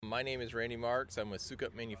My name is Randy Marcks. I'm with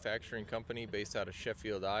Sukup Manufacturing Company based out of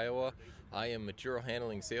Sheffield, Iowa. I am Material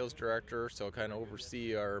Handling Sales Director, so I kind of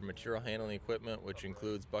oversee our material handling equipment, which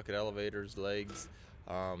includes bucket elevators, legs,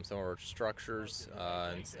 some of our structures,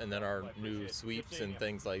 and then our new sweeps and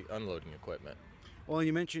things like unloading equipment. Well,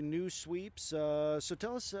 you mentioned new sweeps. So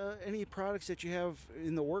tell us any products that you have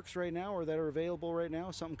in the works right now or that are available right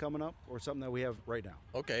now, something coming up or something that we have right now.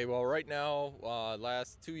 Okay, well, right now,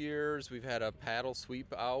 last 2 years, we've had a paddle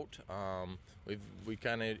sweep out. We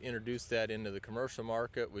kind of introduced that into the commercial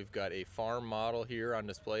market. We've got a farm model here on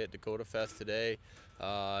display at Dakotafest today.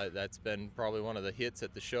 That's been probably one of the hits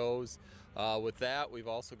at the shows. With that, we've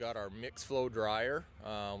also got our mix flow dryer.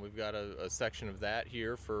 We've got a section of that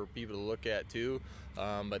here for people to look at too.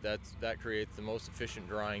 But that creates the most efficient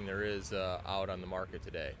drying there is out on the market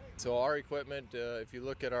today. So our equipment, if you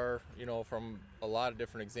look at our, from a lot of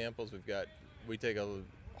different examples, we take a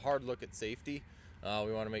hard look at safety.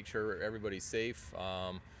 We want to make sure everybody's safe.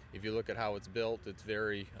 If you look at how it's built, it's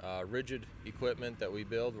very rigid equipment that we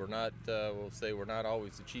build. We're not, we're not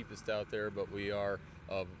always the cheapest out there, but we are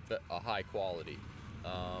of a high quality.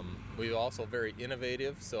 We're also very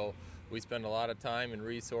innovative, so we spend a lot of time and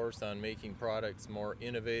resource on making products more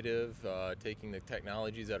innovative, taking the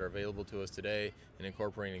technologies that are available to us today and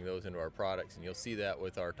incorporating those into our products. And you'll see that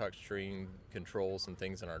with our touchscreen controls and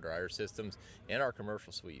things in our dryer systems and our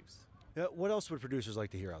commercial sweeps. What else would producers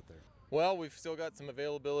like to hear out there? Well, we've still got some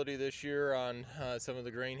availability this year on some of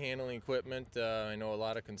the grain handling equipment. I know a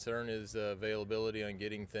lot of concern is availability on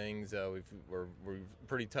getting things. We're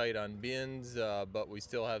pretty tight on bins, but we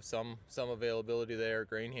still have some availability there.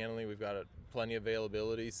 Grain handling, we've got plenty of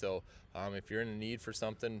availability. So if you're in need for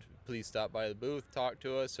something, please stop by the booth, talk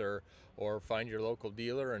to us, or find your local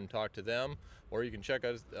dealer and talk to them. Or you can check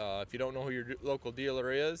us if you don't know who your local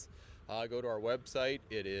dealer is. Go to our website.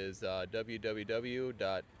 It is www.sukup.com.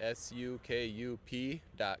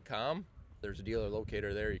 There's a dealer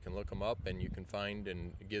locator there. You can look them up and you can find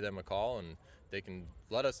and give them a call, and they can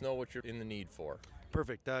let us know what you're in the need for.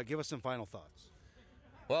 Perfect. Give us some final thoughts.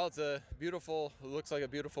 Well, looks like a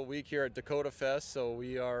beautiful week here at Dakotafest, so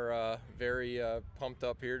we are very pumped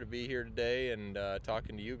up here to be here today and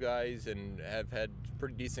talking to you guys, and have had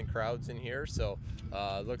pretty decent crowds in here. So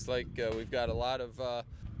looks like we've got a lot of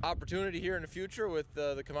opportunity here in the future with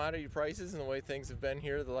the commodity prices and the way things have been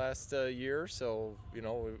here the last year. So, a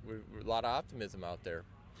lot of optimism out there.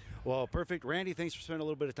 Well, perfect. Randy, thanks for spending a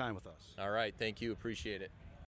little bit of time with us. All right. Thank you. Appreciate it.